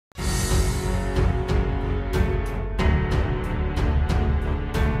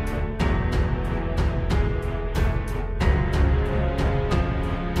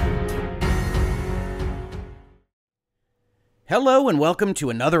Hello and welcome to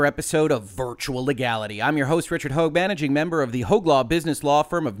another episode of Virtual Legality. I'm your host, Richard Hogue, managing member of the Hogue Law business law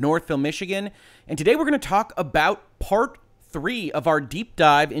firm of Northville, Michigan. And today we're going to talk about part 3 of our deep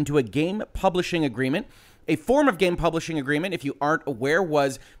dive into a game publishing agreement. A form of game publishing agreement, if you aren't aware,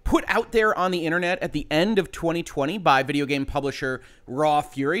 was put out there on the internet at the end of 2020 by video game publisher Raw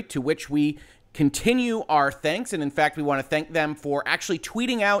Fury, to which we continue our thanks. And in fact, we want to thank them for actually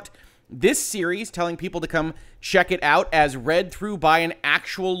tweeting out this series, telling people to come check it out as read through by an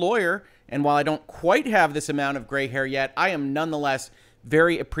actual lawyer. And while I don't quite have this amount of gray hair yet, I am nonetheless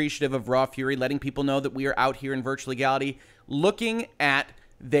very appreciative of Raw Fury letting people know that we are out here in Virtual Legality looking at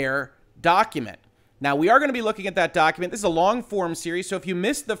their document. Now, we are going to be looking at that document. This is a long-form series, so if you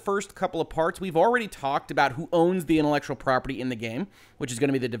missed the first couple of parts, we've already talked about who owns the intellectual property in the game, which is going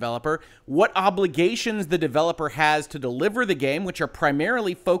to be the developer, what obligations the developer has to deliver the game, which are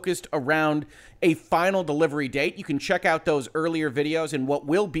primarily focused around a final delivery date. You can check out those earlier videos in what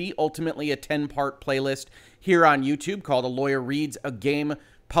will be ultimately a 10-part playlist here on YouTube called A Lawyer Reads a Game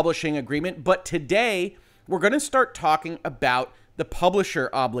Publishing Agreement. But today, we're going to start talking about the publisher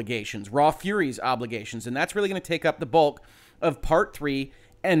obligations, Raw Fury's obligations, and that's really going to take up the bulk of part 3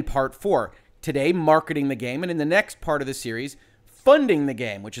 and part 4. Today, marketing the game, and in the next part of the series, funding the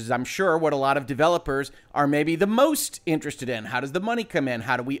game, which is, I'm sure, what a lot of developers are maybe the most interested in. How does the money come in?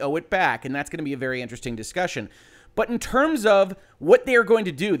 How do we owe it back? And that's going to be a very interesting discussion. But in terms of what they are going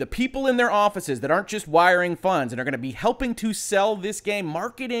to do, the people in their offices that aren't just wiring funds and are going to be helping to sell this game,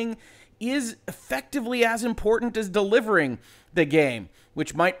 marketing is effectively as important as delivering the game,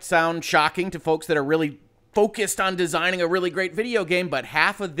 which might sound shocking to folks that are really focused on designing a really great video game, but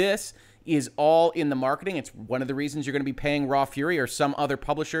half of this is all in the marketing. It's one of the reasons you're going to be paying Raw Fury or some other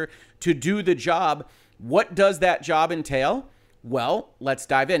publisher to do the job. What does that job entail? Well, let's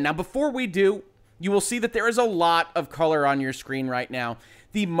dive in. Now, before we do, you will see that there is a lot of color on your screen right now.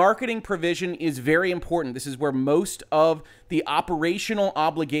 The marketing provision is very important. This is where most of the operational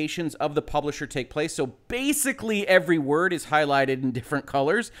obligations of the publisher take place. So basically every word is highlighted in different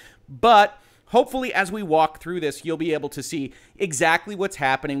colors, but hopefully as we walk through this, you'll be able to see exactly what's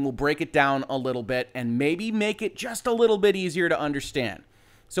happening. We'll break it down a little bit and maybe make it just a little bit easier to understand.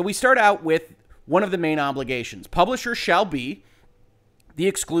 So we start out with one of the main obligations. Publisher shall be the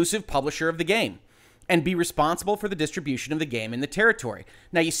exclusive publisher of the game and be responsible for the distribution of the game in the territory.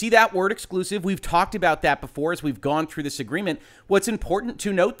 Now, you see that word exclusive. We've talked about that before as we've gone through this agreement. What's important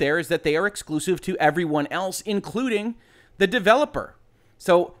to note there is that they are exclusive to everyone else, including the developer.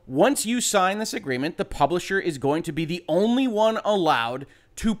 So once you sign this agreement, the publisher is going to be the only one allowed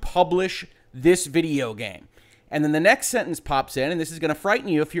to publish this video game. And then the next sentence pops in, and this is going to frighten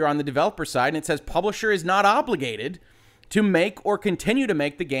you if you're on the developer side, and it says publisher is not obligated to make or continue to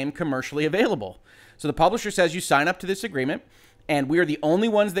make the game commercially available. So the publisher says you sign up to this agreement, and we are the only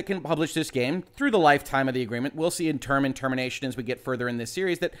ones that can publish this game through the lifetime of the agreement. We'll see in term and termination as we get further in this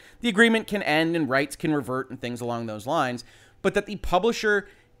series that the agreement can end and rights can revert and things along those lines, but that the publisher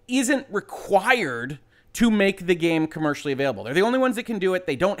isn't required to make the game commercially available. They're the only ones that can do it.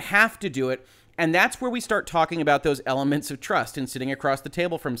 They don't have to do it. And that's where we start talking about those elements of trust and sitting across the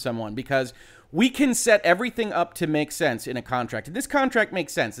table from someone, because we can set everything up to make sense in a contract. And this contract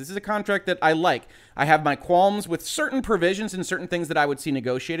makes sense. This is a contract that I like. I have my qualms with certain provisions and certain things that I would see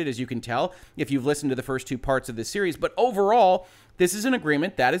negotiated, as you can tell if you've listened to the first 2 parts of this series. But overall, this is an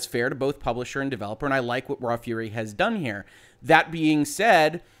agreement that is fair to both publisher and developer, and I like what Raw Fury has done here. That being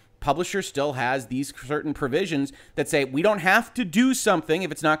said, publisher still has these certain provisions that say we don't have to do something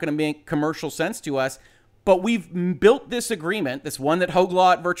if it's not going to make commercial sense to us, but we've built this agreement, this one that Hogue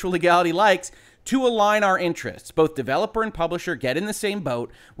Law at Virtual Legality likes, to align our interests. Both developer and publisher get in the same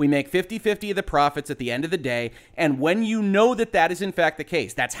boat. We make 50-50 of the profits at the end of the day, and when you know that that is in fact the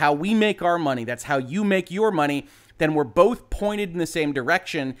case, that's how we make our money, that's how you make your money, then we're both pointed in the same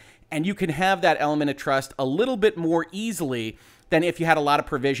direction, and you can have that element of trust a little bit more easily than if you had a lot of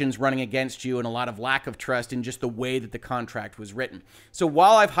provisions running against you and a lot of lack of trust in just the way that the contract was written. So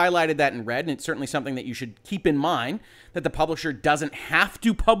while I've highlighted that in red, and it's certainly something that you should keep in mind, that the publisher doesn't have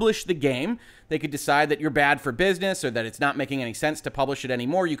to publish the game. They could decide that you're bad for business or that it's not making any sense to publish it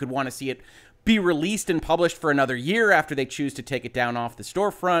anymore. You could want to see it be released and published for another year after they choose to take it down off the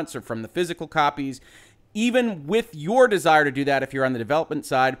storefronts or from the physical copies. Even with your desire to do that, if you're on the development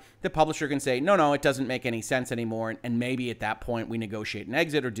side, the publisher can say, no, it doesn't make any sense anymore, and maybe at that point we negotiate an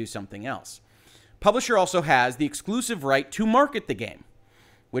exit or do something else. Publisher also has the exclusive right to market the game,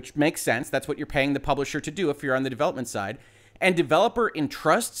 which makes sense. That's what you're paying the publisher to do if you're on the development side. And developer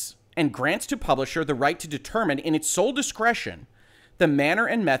entrusts and grants to publisher the right to determine in its sole discretion the manner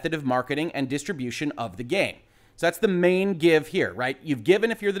and method of marketing and distribution of the game. So that's the main give here, right? You've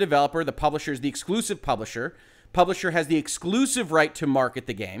given if you're the developer, the publisher is the exclusive publisher. Publisher has the exclusive right to market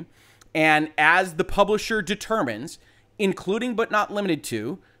the game. And as the publisher determines, including but not limited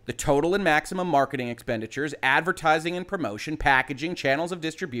to the total and maximum marketing expenditures, advertising and promotion, packaging, channels of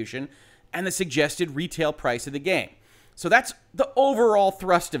distribution, and the suggested retail price of the game. So that's the overall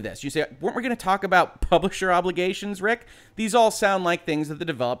thrust of this. You say, weren't we going to talk about publisher obligations, Rick? These all sound like things that the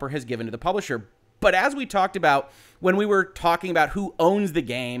developer has given to the publisher. But as we talked about when we were talking about who owns the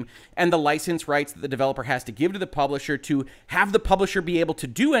game and the license rights that the developer has to give to the publisher to have the publisher be able to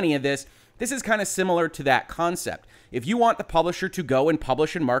do any of this, this is kind of similar to that concept. If you want the publisher to go and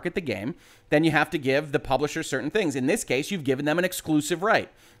publish and market the game, then you have to give the publisher certain things. In this case, you've given them an exclusive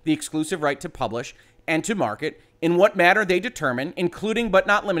right, the exclusive right to publish and to market in what manner they determine, including but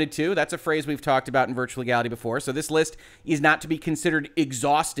not limited to. That's a phrase we've talked about in virtual legality before. So this list is not to be considered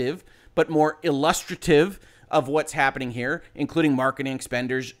exhaustive, but more illustrative of what's happening here, including marketing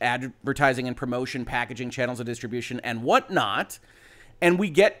expenditures, advertising and promotion, packaging, channels of distribution, and whatnot. And we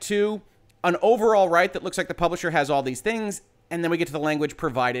get to an overall right that looks like the publisher has all these things, and then we get to the language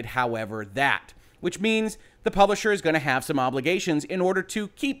provided, however, that, which means the publisher is going to have some obligations in order to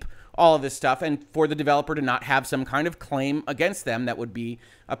keep all of this stuff and for the developer to not have some kind of claim against them that would be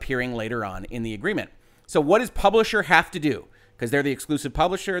appearing later on in the agreement. So what does publisher have to do? Because they're the exclusive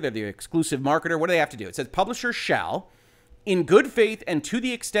publisher, they're the exclusive marketer. What do they have to do? It says publisher shall, in good faith and to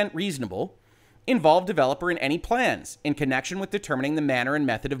the extent reasonable, involve developer in any plans in connection with determining the manner and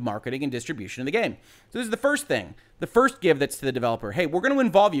method of marketing and distribution of the game. So this is the first thing, the first give that's to the developer. Hey, we're going to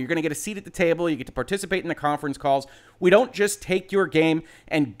involve you. You're going to get a seat at the table. You get to participate in the conference calls. We don't just take your game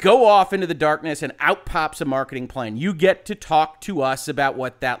and go off into the darkness and out pops a marketing plan. You get to talk to us about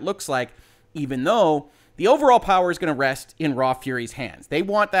what that looks like, even though the overall power is going to rest in Raw Fury's hands. They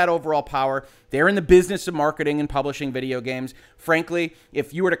want that overall power. They're in the business of marketing and publishing video games. Frankly,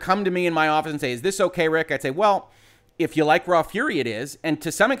 if you were to come to me in my office and say, is this okay, Rick? I'd say, well, if you like Raw Fury, it is. And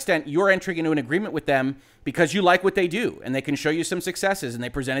to some extent, you're entering into an agreement with them because you like what they do and they can show you some successes and they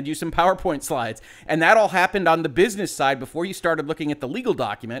presented you some PowerPoint slides. And that all happened on the business side before you started looking at the legal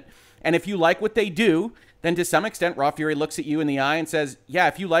document. And if you like what they do, then to some extent, Raw Fury looks at you in the eye and says, yeah,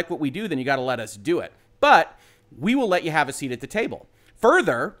 if you like what we do, then you got to let us do it. But we will let you have a seat at the table.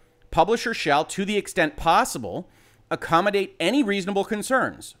 Further, publisher shall, to the extent possible, accommodate any reasonable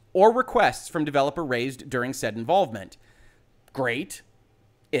concerns or requests from developer raised during said involvement. Great.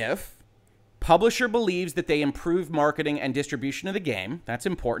 If publisher believes that they improve marketing and distribution of the game, that's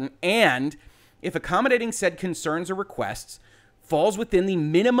important, and if accommodating said concerns or requests falls within the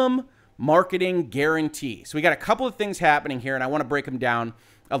minimum marketing guarantee. So we got a couple of things happening here, and I want to break them down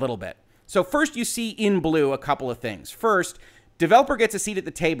a little bit. So first, you see in blue a couple of things. First, developer gets a seat at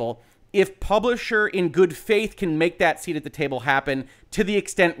the table if publisher in good faith can make that seat at the table happen to the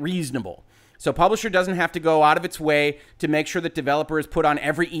extent reasonable. So publisher doesn't have to go out of its way to make sure that developer is put on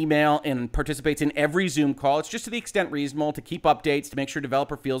every email and participates in every Zoom call. It's just to the extent reasonable to keep updates, to make sure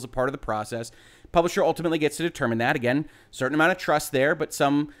developer feels a part of the process. Publisher ultimately gets to determine that. Again, certain amount of trust there, but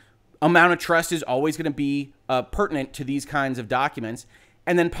some amount of trust is always going to be pertinent to these kinds of documents.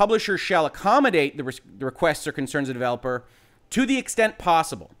 And then publisher shall accommodate the requests or concerns of the developer to the extent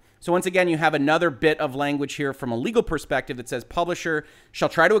possible. So once again, you have another bit of language here from a legal perspective that says publisher shall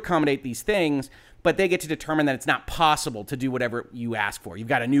try to accommodate these things, but they get to determine that it's not possible to do whatever you ask for. You've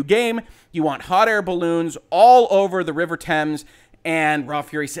got a new game, you want hot air balloons all over the River Thames, and Raw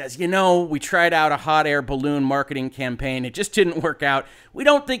Fury says, you know, we tried out a hot air balloon marketing campaign. It just didn't work out. We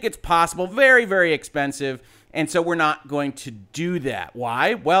don't think it's possible. Very, very expensive. And so we're not going to do that.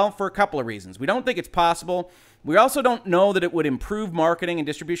 Why? Well, for a couple of reasons. We don't think it's possible. We also don't know that it would improve marketing and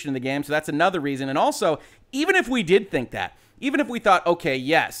distribution of the game. So that's another reason. And also, even if we did think that, even if we thought, okay,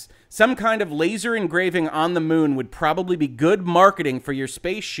 yes, some kind of laser engraving on the moon would probably be good marketing for your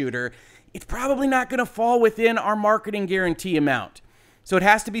space shooter, it's probably not going to fall within our marketing guarantee amount. So it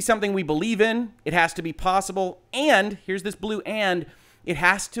has to be something we believe in. It has to be possible. And here's this blue and. It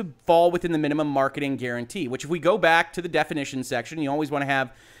has to fall within the minimum marketing guarantee, which if we go back to the definition section, you always want to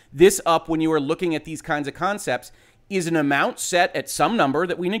have this up when you are looking at these kinds of concepts, is an amount set at some number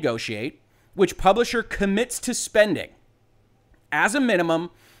that we negotiate, which publisher commits to spending as a minimum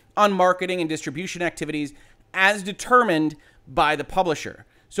on marketing and distribution activities as determined by the publisher.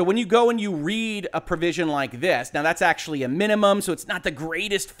 So when you go and you read a provision like this, now that's actually a minimum, so it's not the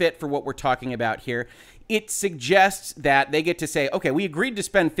greatest fit for what we're talking about here. It suggests that they get to say, okay, we agreed to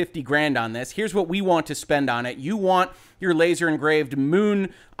spend 50 grand on this. Here's what we want to spend on it. You want your laser engraved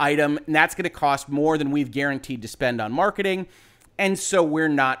moon item, and that's going to cost more than we've guaranteed to spend on marketing. And so we're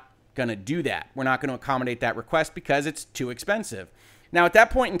not going to do that. We're not going to accommodate that request because it's too expensive. Now, at that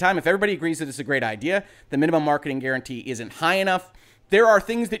point in time, if everybody agrees that it's a great idea, the minimum marketing guarantee isn't high enough, there are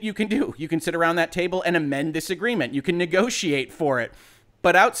things that you can do. You can sit around that table and amend this agreement. You can negotiate for it.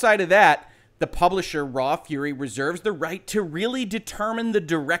 But outside of that, the publisher, Raw Fury, reserves the right to really determine the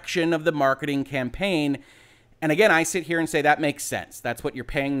direction of the marketing campaign. And again, I sit here and say that makes sense. That's what you're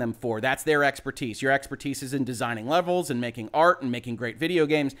paying them for. That's their expertise. Your expertise is in designing levels and making art and making great video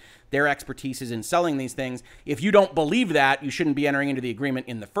games. Their expertise is in selling these things. If you don't believe that, you shouldn't be entering into the agreement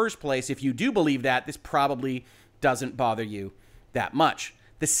in the first place. If you do believe that, this probably doesn't bother you that much.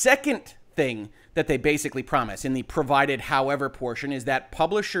 The second thing that they basically promise in the provided however portion is that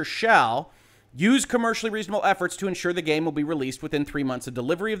publisher shall use commercially reasonable efforts to ensure the game will be released within 3 months of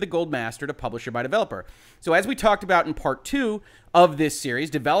delivery of the gold master to publisher by developer. So as we talked about in part 2 of this series,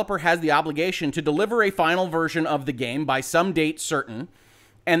 developer has the obligation to deliver a final version of the game by some date certain.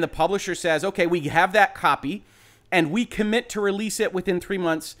 And the publisher says, okay, we have that copy and we commit to release it within 3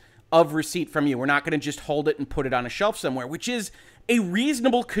 months of receipt from you. We're not going to just hold it and put it on a shelf somewhere, which is a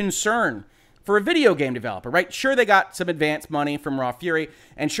reasonable concern for a video game developer, right? Sure, they got some advance money from Raw Fury,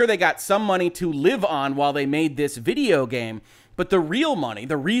 and sure, they got some money to live on while they made this video game. But the real money,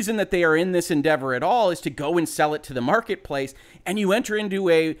 the reason that they are in this endeavor at all, is to go and sell it to the marketplace. And you enter into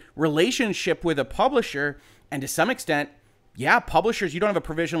a relationship with a publisher, and to some extent, yeah, publishers, you don't have a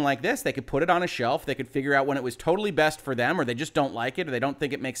provision like this. They could put it on a shelf. They could figure out when it was totally best for them, or they just don't like it, or they don't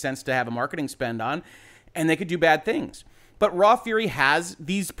think it makes sense to have a marketing spend on, and they could do bad things. But Raw Fury has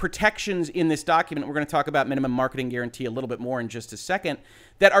these protections in this document. We're going to talk about minimum marketing guarantee a little bit more in just a second,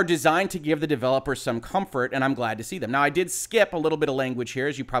 that are designed to give the developer some comfort, and I'm glad to see them. Now, I did skip a little bit of language here,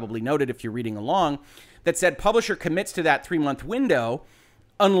 as you probably noted if you're reading along, that said publisher commits to that 3-month window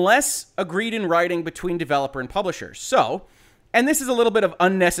unless agreed in writing between developer and publisher. So, and this is a little bit of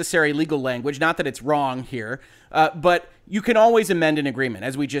unnecessary legal language, not that it's wrong here, but you can always amend an agreement,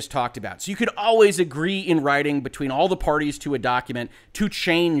 as we just talked about. So you could always agree in writing between all the parties to a document to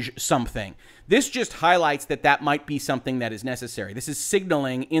change something. This just highlights that that might be something that is necessary. This is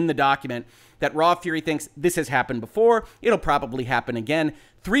signaling in the document that Raw Fury thinks this has happened before. It'll probably happen again.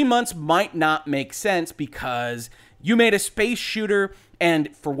 3 months might not make sense because you made a space shooter,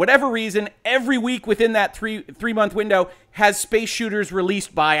 and for whatever reason, every week within that three-month window has space shooters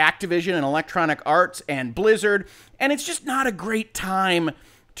released by Activision and Electronic Arts and Blizzard, and it's just not a great time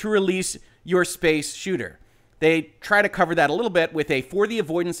to release your space shooter. They try to cover that a little bit with a for the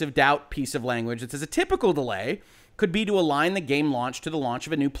avoidance of doubt piece of language that says a typical delay could be to align the game launch to the launch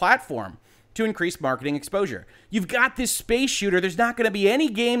of a new platform to increase marketing exposure. You've got this space shooter. There's not going to be any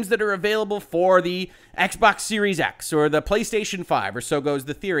games that are available for the Xbox Series X or the PlayStation 5, or so goes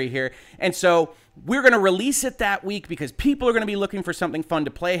the theory here. And so we're going to release it that week because people are going to be looking for something fun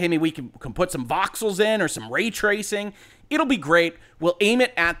to play. Hey, maybe we can put some voxels in or some ray tracing. It'll be great. We'll aim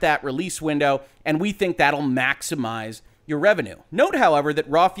it at that release window, and we think that'll maximize your revenue. Note, however, that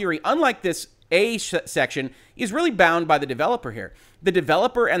Raw Fury, unlike this A section, is really bound by the developer here. The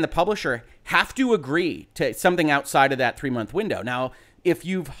developer and the publisher have to agree to something outside of that 3-month window. Now, if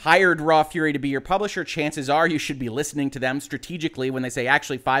you've hired Raw Fury to be your publisher, chances are you should be listening to them strategically when they say,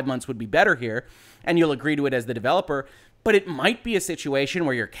 actually, 5 months would be better here, and you'll agree to it as the developer. But it might be a situation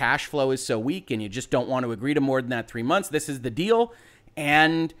where your cash flow is so weak and you just don't want to agree to more than that 3 months. This is the deal,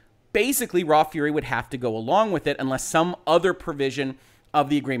 and basically Raw Fury would have to go along with it unless some other provision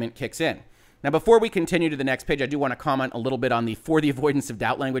of the agreement kicks in. Now, before we continue to the next page, I do want to comment a little bit on the for the avoidance of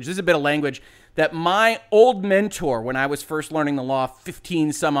doubt language. This is a bit of language that my old mentor, when I was first learning the law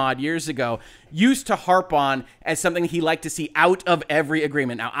 15 some odd years ago, used to harp on as something he liked to see out of every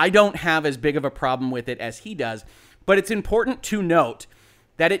agreement. Now, I don't have as big of a problem with it as he does, but it's important to note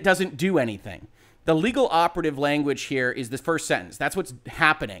that it doesn't do anything. The legal operative language here is the first sentence. That's what's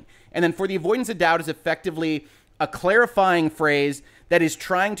happening. And then for the avoidance of doubt is effectively a clarifying phrase that is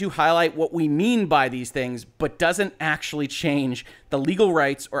trying to highlight what we mean by these things, but doesn't actually change the legal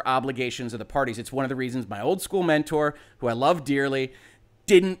rights or obligations of the parties. It's one of the reasons my old school mentor, who I love dearly,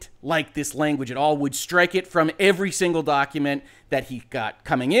 didn't like this language at all, would strike it from every single document that he got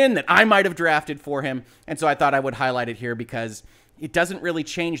coming in that I might have drafted for him. And so I thought I would highlight it here because it doesn't really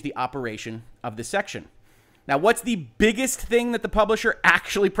change the operation of the section. Now, what's the biggest thing that the publisher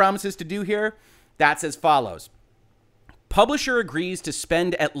actually promises to do here? That's as follows. Publisher agrees to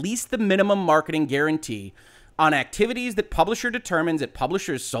spend at least the minimum marketing guarantee on activities that publisher determines at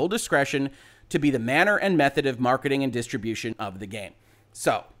publisher's sole discretion to be the manner and method of marketing and distribution of the game.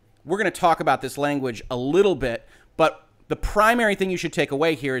 So we're going to talk about this language a little bit, but the primary thing you should take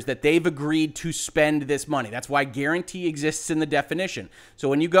away here is that they've agreed to spend this money. That's why guarantee exists in the definition. So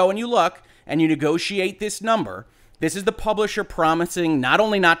when you go and you look and you negotiate this number, this is the publisher promising not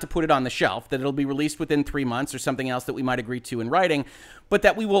only not to put it on the shelf, that it'll be released within 3 months or something else that we might agree to in writing, but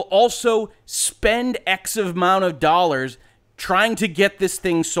that we will also spend X amount of dollars trying to get this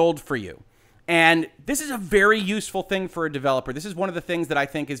thing sold for you. And this is a very useful thing for a developer. This is one of the things that I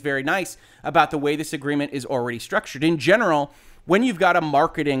think is very nice about the way this agreement is already structured. In general, when you've got a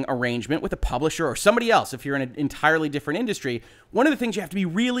marketing arrangement with a publisher or somebody else, if you're in an entirely different industry, one of the things you have to be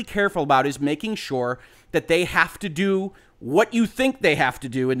really careful about is making sure that they have to do what you think they have to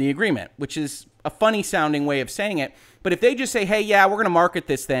do in the agreement, which is a funny sounding way of saying it. But if they just say, hey, yeah, we're going to market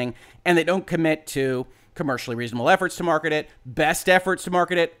this thing, and they don't commit to commercially reasonable efforts to market it, best efforts to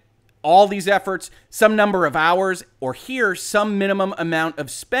market it, all these efforts, some number of hours, or here, some minimum amount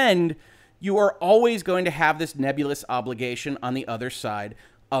of spend, you are always going to have this nebulous obligation on the other side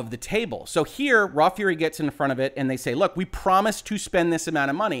of the table. So here, Raw Fury gets in front of it and they say, look, we promise to spend this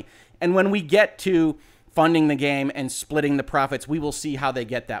amount of money. And when we get to funding the game and splitting the profits, we will see how they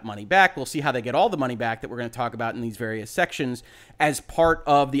get that money back. We'll see how they get all the money back that we're going to talk about in these various sections as part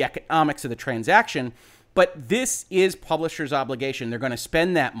of the economics of the transaction. But this is publisher's obligation. They're going to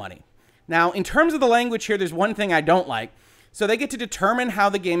spend that money. Now, in terms of the language here, there's one thing I don't like. So they get to determine how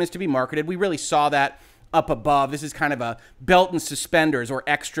the game is to be marketed. We really saw that up above. This is kind of a belt and suspenders or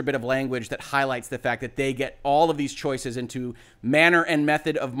extra bit of language that highlights the fact that they get all of these choices into manner and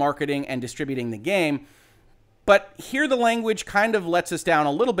method of marketing and distributing the game. But here the language kind of lets us down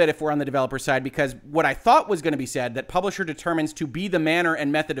a little bit if we're on the developer side, because what I thought was going to be said, that publisher determines to be the manner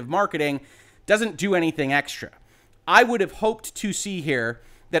and method of marketing, doesn't do anything extra. I would have hoped to see here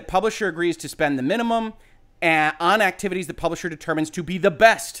that publisher agrees to spend the minimum on activities that publisher determines to be the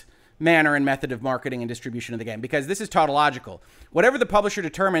best manner and method of marketing and distribution of the game, because this is tautological. Whatever the publisher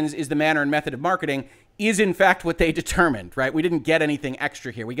determines is the manner and method of marketing is in fact what they determined, right? We didn't get anything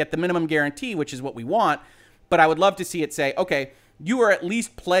extra here. We get the minimum guarantee, which is what we want, but I would love to see it say, okay, you are at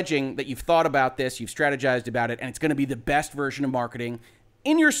least pledging that you've thought about this, you've strategized about it, and it's going to be the best version of marketing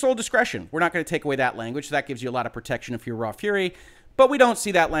in your sole discretion. We're not going to take away that language, so that gives you a lot of protection if you're Raw Fury. But we don't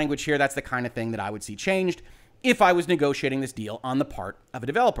see that language here. That's the kind of thing that I would see changed if I was negotiating this deal on the part of a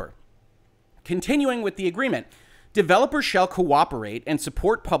developer. Continuing with the agreement, developers shall cooperate and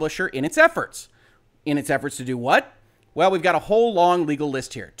support publisher in its efforts. In its efforts to do what? Well, we've got a whole long legal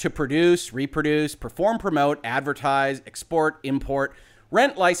list here. To produce, reproduce, perform, promote, advertise, export, import,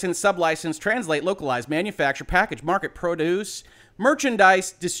 rent, license, sublicense, translate, localize, manufacture, package, market, produce,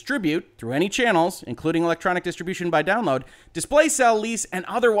 merchandise, distribute through any channels, including electronic distribution by download, display, sell, lease, and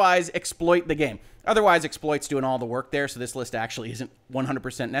otherwise exploit the game. Otherwise exploit's doing all the work there, so this list actually isn't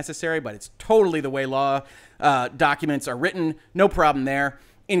 100% necessary, but it's totally the way law documents are written. No problem there.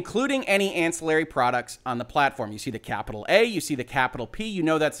 Including any ancillary products on the platform. You see the capital A, you see the capital P, you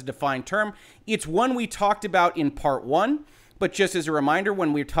know that's a defined term. It's one we talked about in part 1. But just as a reminder,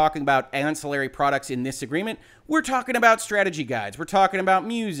 when we're talking about ancillary products in this agreement, we're talking about strategy guides. We're talking about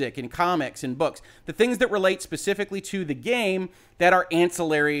music and comics and books, the things that relate specifically to the game that are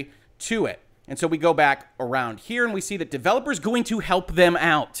ancillary to it. And so we go back around here and we see that developers are going to help them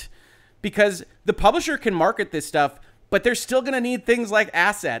out, because the publisher can market this stuff, but they're still going to need things like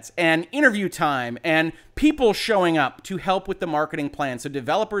assets and interview time and people showing up to help with the marketing plan. So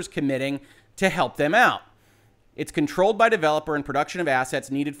developers committing to help them out. It's controlled by developer and production of assets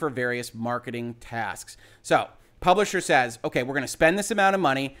needed for various marketing tasks. So publisher says, okay, we're going to spend this amount of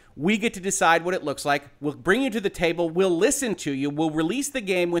money. We get to decide what it looks like. We'll bring you to the table. We'll listen to you. We'll release the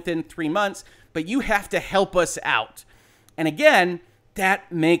game within 3 months, but you have to help us out. And again,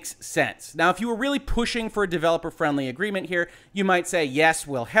 that makes sense. Now, if you were really pushing for a developer-friendly agreement here, you might say, yes,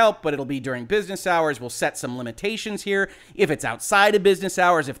 we'll help, but it'll be during business hours. We'll set some limitations here. If it's outside of business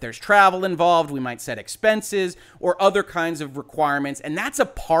hours, if there's travel involved, we might set expenses or other kinds of requirements. And that's a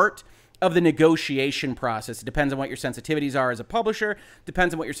part of the negotiation process. It depends on what your sensitivities are as a publisher,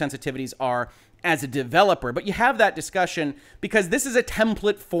 depends on what your sensitivities are as a developer. But you have that discussion because this is a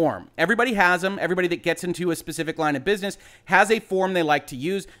template form. Everybody has them. Everybody that gets into a specific line of business has a form they like to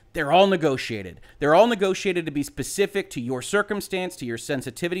use. They're all negotiated. They're all negotiated to be specific to your circumstance, to your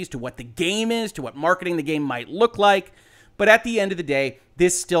sensitivities, to what the game is, to what marketing the game might look like. But at the end of the day,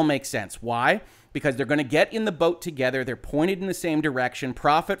 this still makes sense. Why? Because they're going to get in the boat together. They're pointed in the same direction.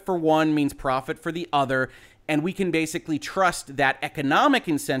 Profit for one means profit for the other. And we can basically trust that economic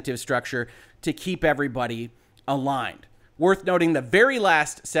incentive structure to keep everybody aligned. Worth noting, the very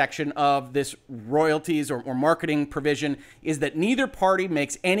last section of this royalties or marketing provision is that neither party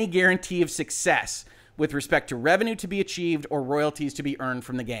makes any guarantee of success with respect to revenue to be achieved or royalties to be earned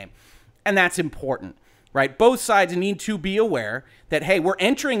from the game. And that's important, right? Both sides need to be aware that, hey, we're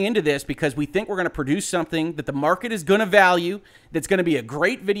entering into this because we think we're going to produce something that the market is going to value, that's going to be a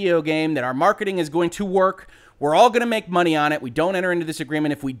great video game, that our marketing is going to work. We're all going to make money on it. We don't enter into this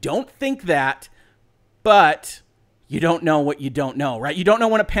agreement if we don't think that, but you don't know what you don't know, right? You don't know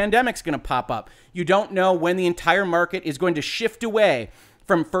when a pandemic's going to pop up. You don't know when the entire market is going to shift away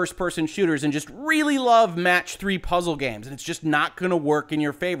from first-person shooters and just really love match 3 puzzle games, and it's just not going to work in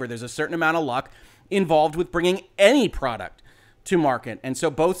your favor. There's a certain amount of luck involved with bringing any product to market. And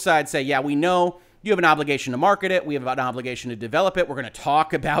so both sides say, yeah, we know you have an obligation to market it. We have an obligation to develop it. We're going to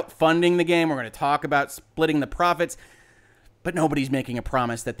talk about funding the game. We're going to talk about splitting the profits, but nobody's making a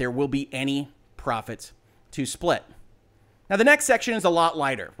promise that there will be any profits to split. Now, the next section is a lot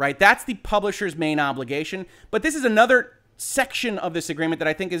lighter, right? That's the publisher's main obligation, but this is another section of this agreement that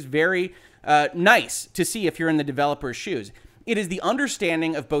I think is very nice to see if you're in the developer's shoes. It is the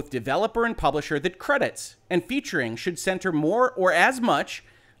understanding of both developer and publisher that credits and featuring should center more or as much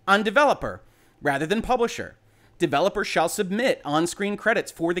on developer rather than publisher. Developer shall submit on-screen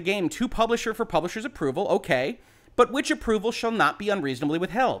credits for the game to publisher for publisher's approval, okay, but which approval shall not be unreasonably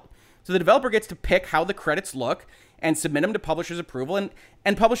withheld. So the developer gets to pick how the credits look and submit them to publisher's approval,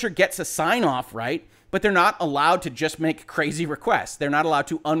 and publisher gets a sign-off, right? But they're not allowed to just make crazy requests. They're not allowed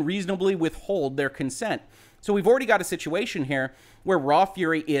to unreasonably withhold their consent. So we've already got a situation here where Raw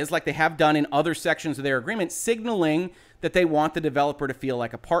Fury is, like they have done in other sections of their agreement, signaling that they want the developer to feel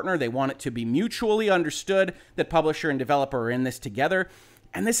like a partner. They want it to be mutually understood that publisher and developer are in this together.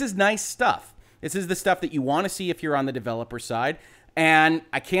 And this is nice stuff. This is the stuff that you want to see if you're on the developer side. And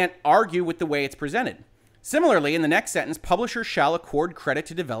I can't argue with the way it's presented. Similarly, in the next sentence, publisher shall accord credit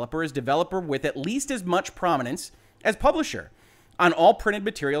to developer as developer with at least as much prominence as publisher on all printed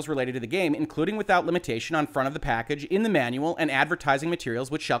materials related to the game, including without limitation on front of the package, in the manual, and advertising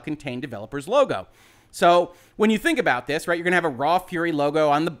materials which shall contain developer's logo. So when you think about this, right, you're going to have a Raw Fury logo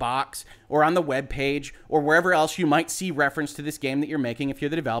on the box or on the web page or wherever else you might see reference to this game that you're making if you're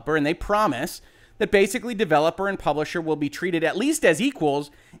the developer, and they promise that basically developer and publisher will be treated at least as equals,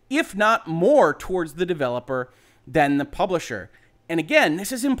 if not more towards the developer than the publisher. And again,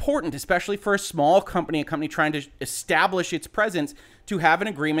 this is important, especially for a small company, a company trying to establish its presence, to have an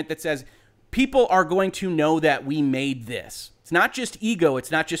agreement that says people are going to know that we made this. It's not just ego.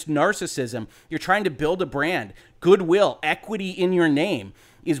 It's not just narcissism. You're trying to build a brand. Goodwill, equity in your name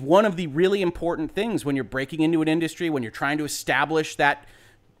is one of the really important things when you're breaking into an industry, when you're trying to establish that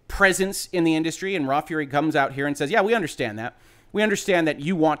presence in the industry. And Raw Fury comes out here and says, yeah, we understand that. We understand that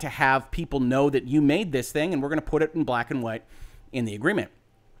you want to have people know that you made this thing, and we're going to put it in black and white in the agreement.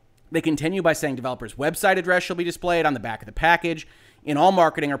 They continue by saying developer's website address shall be displayed on the back of the package. In all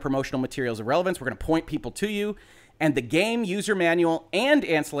marketing or promotional materials of relevance, we're going to point people to you. And the game, user manual, and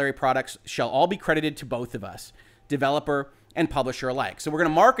ancillary products shall all be credited to both of us, developer and publisher alike. So we're going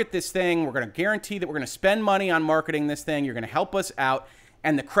to market this thing. We're going to guarantee that we're going to spend money on marketing this thing. You're going to help us out.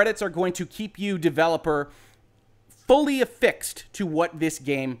 And the credits are going to keep you, developer, fully affixed to what this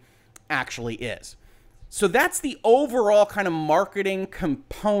game actually is. So that's the overall kind of marketing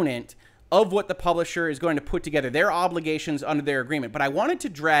component of what the publisher is going to put together, their obligations under their agreement. But I wanted to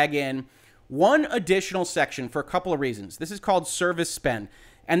drag in one additional section for a couple of reasons. This is called service spend.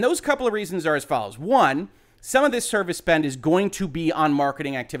 And those couple of reasons are as follows. One, some of this service spend is going to be on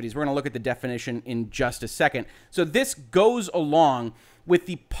marketing activities. We're going to look at the definition in just a second. So this goes along with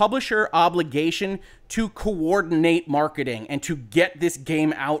the publisher obligation to coordinate marketing and to get this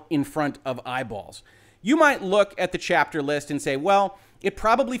game out in front of eyeballs. You might look at the chapter list and say, well, it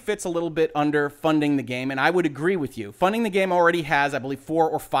probably fits a little bit under funding the game, and I would agree with you. Funding the game already has, I believe, 4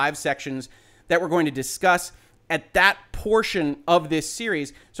 or 5 sections that we're going to discuss at that portion of this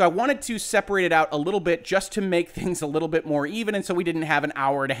series. So I wanted to separate it out a little bit just to make things a little bit more even, and so we didn't have an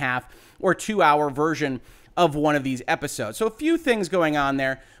hour and a half or 2-hour version of one of these episodes. So a few things going on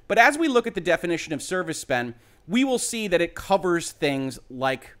there, but as we look at the definition of service spend, we will see that it covers things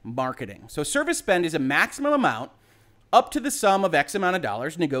like marketing. So service spend is a maximum amount up to the sum of X amount of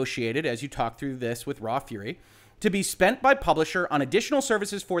dollars negotiated, as you talk through this with Raw Fury, to be spent by publisher on additional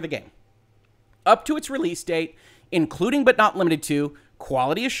services for the game, up to its release date, including but not limited to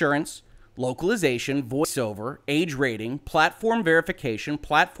quality assurance, localization, voiceover, age rating, platform verification,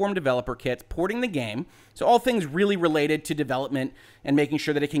 platform developer kits, porting the game. So all things really related to development and making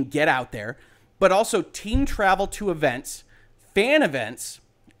sure that it can get out there, but also team travel to events, fan events,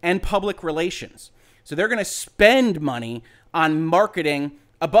 and public relations. So they're going to spend money on marketing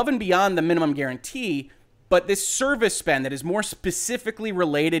above and beyond the minimum guarantee, But this service spend that is more specifically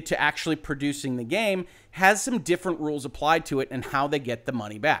related to actually producing the game has some different rules applied to it and how they get the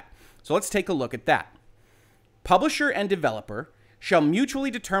money back. So let's take a look at that. Publisher and developer shall mutually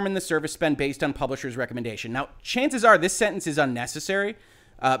determine the service spend based on publisher's recommendation. Now, chances are this sentence is unnecessary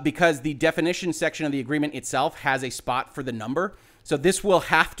because the definition section of the agreement itself has a spot for the number. So this will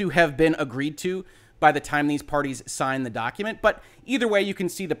have to have been agreed to by the time these parties sign the document. But either way, you can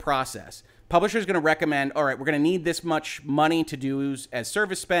see the process. Publisher is going to recommend, all right, we're going to need this much money to do as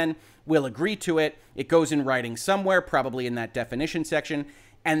service spend. We'll agree to it. It goes in writing somewhere, probably in that definition section.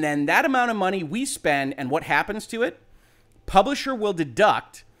 And then that amount of money we spend and what happens to it, publisher will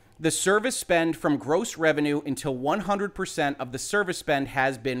deduct the service spend from gross revenue until 100% of the service spend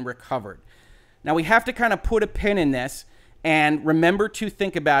has been recovered. Now, we have to kind of put a pin in this and remember to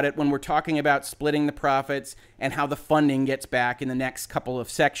think about it when we're talking about splitting the profits and how the funding gets back in the next couple of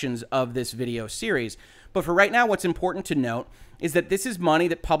sections of this video series. But for right now, what's important to note is that this is money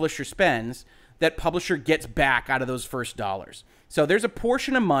that publisher spends that publisher gets back out of those first dollars. So there's a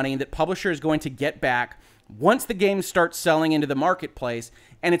portion of money that publisher is going to get back once the game starts selling into the marketplace,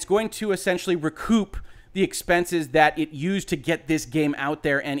 and it's going to essentially recoup the expenses that it used to get this game out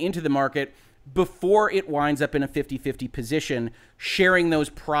there and into the market before it winds up in a 50-50 position, sharing those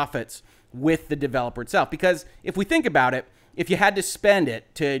profits with the developer itself. Because if we think about it, if you had to spend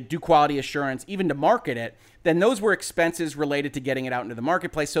it to do quality assurance, even to market it, then those were expenses related to getting it out into the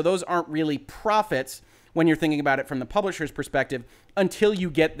marketplace. So those aren't really profits when you're thinking about it from the publisher's perspective until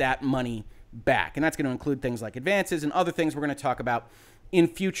you get that money back. And that's going to include things like advances and other things we're going to talk about in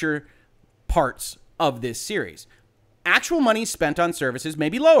future parts of this series. Actual money spent on services may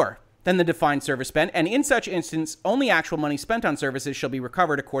be lower than the defined service spend, and in such instance, only actual money spent on services shall be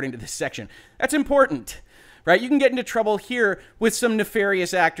recovered according to this section. That's important, right? You can get into trouble here with some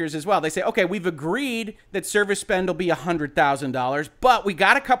nefarious actors as well. They say, okay, we've agreed that service spend will be $100,000, but we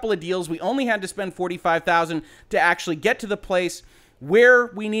got a couple of deals. We only had to spend $45,000 to actually get to the place where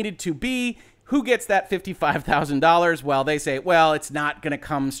we needed to be. Who gets that $55,000? Well, they say, well, it's not going to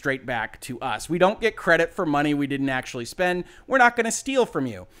come straight back to us. We don't get credit for money we didn't actually spend. We're not going to steal from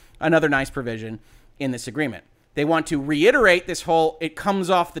you. Another nice provision in this agreement. They want to reiterate this whole, it comes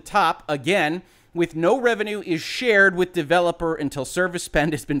off the top again, with no revenue is shared with developer until service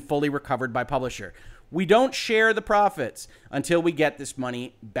spend has been fully recovered by publisher. We don't share the profits until we get this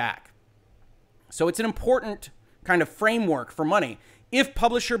money back. So it's an important kind of framework for money. If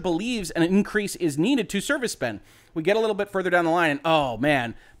publisher believes an increase is needed to service spend, we get a little bit further down the line and, oh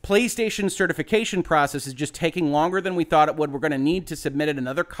man, PlayStation's certification process is just taking longer than we thought it would. We're going to need to submit it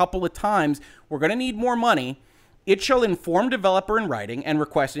another couple of times. We're going to need more money. It shall inform developer in writing and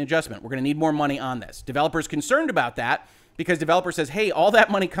request an adjustment. We're going to need more money on this. Developer's concerned about that because developer says, hey, all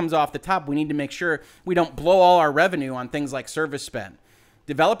that money comes off the top. We need to make sure we don't blow all our revenue on things like service spend.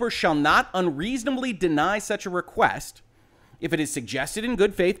 Developer shall not unreasonably deny such a request if it is suggested in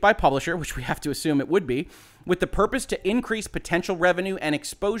good faith by publisher, which we have to assume it would be, with the purpose to increase potential revenue and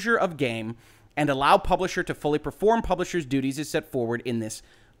exposure of game and allow publisher to fully perform publisher's duties as set forward in this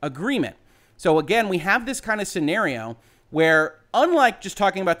agreement. So again, we have this kind of scenario where, unlike just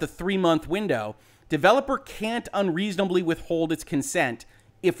talking about the 3-month window, developer can't unreasonably withhold its consent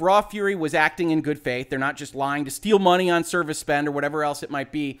if Raw Fury was acting in good faith. They're not just lying to steal money on service spend or whatever else it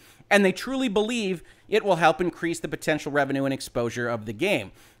might be, and they truly believe it will help increase the potential revenue and exposure of the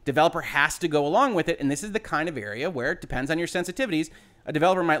game. Developer has to go along with it, and this is the kind of area where it depends on your sensitivities. A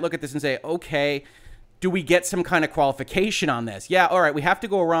developer might look at this and say, okay, do we get some kind of qualification on this? Yeah, all right, we have to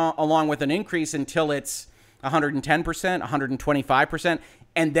go along with an increase until it's 110%, 125%,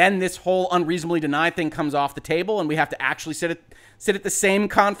 and then this whole unreasonably denied thing comes off the table, and we have to actually sit at the same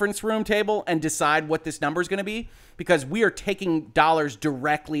conference room table and decide what this number is going to be, because we are taking dollars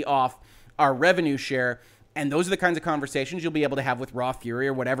directly off our revenue share. And those are the kinds of conversations you'll be able to have with Raw Fury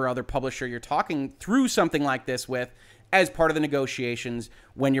or whatever other publisher you're talking through something like this with as part of the negotiations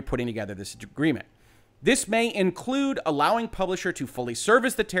when you're putting together this agreement. This may include allowing publisher to fully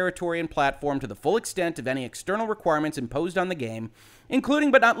service the territory and platform to the full extent of any external requirements imposed on the game,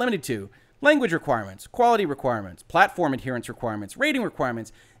 including but not limited to language requirements, quality requirements, platform adherence requirements, rating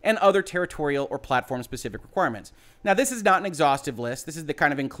requirements, and other territorial or platform-specific requirements. Now, this is not an exhaustive list. This is the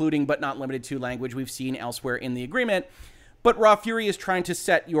kind of including but not limited to language we've seen elsewhere in the agreement. But Raw Fury is trying to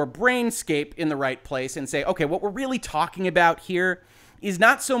set your brainscape in the right place and say, okay, what we're really talking about here is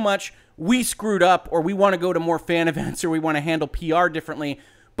not so much we screwed up or we want to go to more fan events or we want to handle PR differently,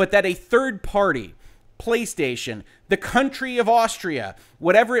 but that a third party, PlayStation, the country of Austria,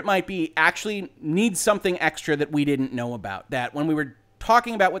 whatever it might be, actually needs something extra that we didn't know about. That when we were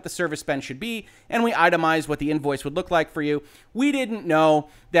talking about what the service spend should be, and we itemized what the invoice would look like for you. We didn't know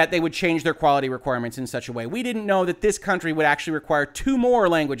that they would change their quality requirements in such a way. We didn't know that this country would actually require 2 more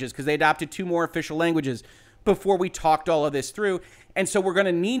languages because they adopted 2 more official languages before we talked all of this through. And so we're going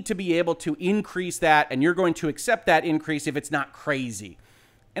to need to be able to increase that, and you're going to accept that increase if it's not crazy.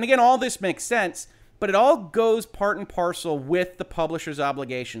 And again, all this makes sense, but it all goes part and parcel with the publisher's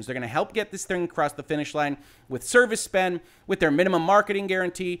obligations. They're going to help get this thing across the finish line with service spend, with their minimum marketing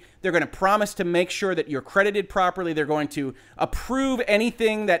guarantee. They're going to promise to make sure that you're credited properly. They're going to approve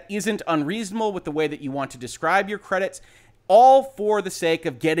anything that isn't unreasonable with the way that you want to describe your credits, all for the sake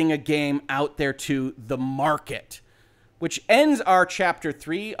of getting a game out there to the market. Which ends our chapter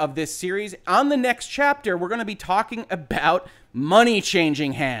 3 of this series. On the next chapter, we're going to be talking about money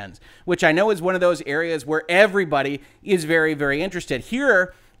changing hands, which I know is one of those areas where everybody is very, very interested.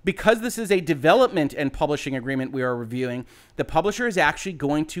 Here, because this is a development and publishing agreement we are reviewing, the publisher is actually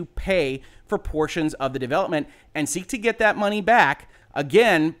going to pay for portions of the development and seek to get that money back,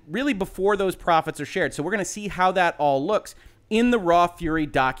 again, really before those profits are shared. So we're going to see how that all looks in the Raw Fury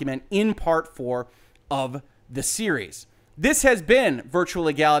document in part 4 of the series. This has been Virtual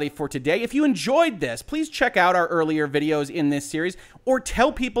Legality for today. If you enjoyed this, please check out our earlier videos in this series or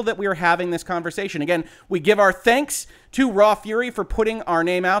tell people that we are having this conversation. Again, we give our thanks to Raw Fury for putting our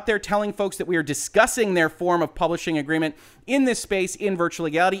name out there, telling folks that we are discussing their form of publishing agreement in this space in Virtual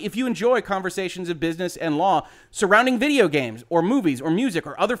Legality. If you enjoy conversations of business and law surrounding video games or movies or music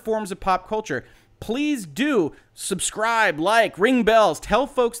or other forms of pop culture, please do subscribe, like, ring bells, tell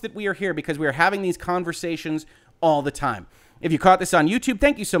folks that we are here because we are having these conversations all the time. If you caught this on YouTube,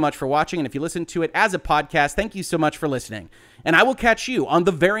 thank you so much for watching. And if you listen to it as a podcast, thank you so much for listening. And I will catch you on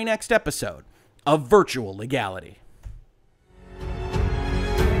the very next episode of Virtual Legality.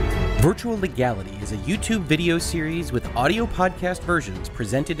 Virtual Legality is a YouTube video series with audio podcast versions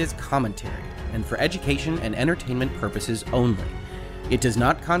presented as commentary and for education and entertainment purposes only. It does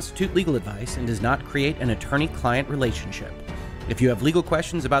not constitute legal advice and does not create an attorney-client relationship. If you have legal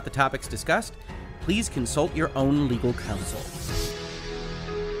questions about the topics discussed, please consult your own legal counsel.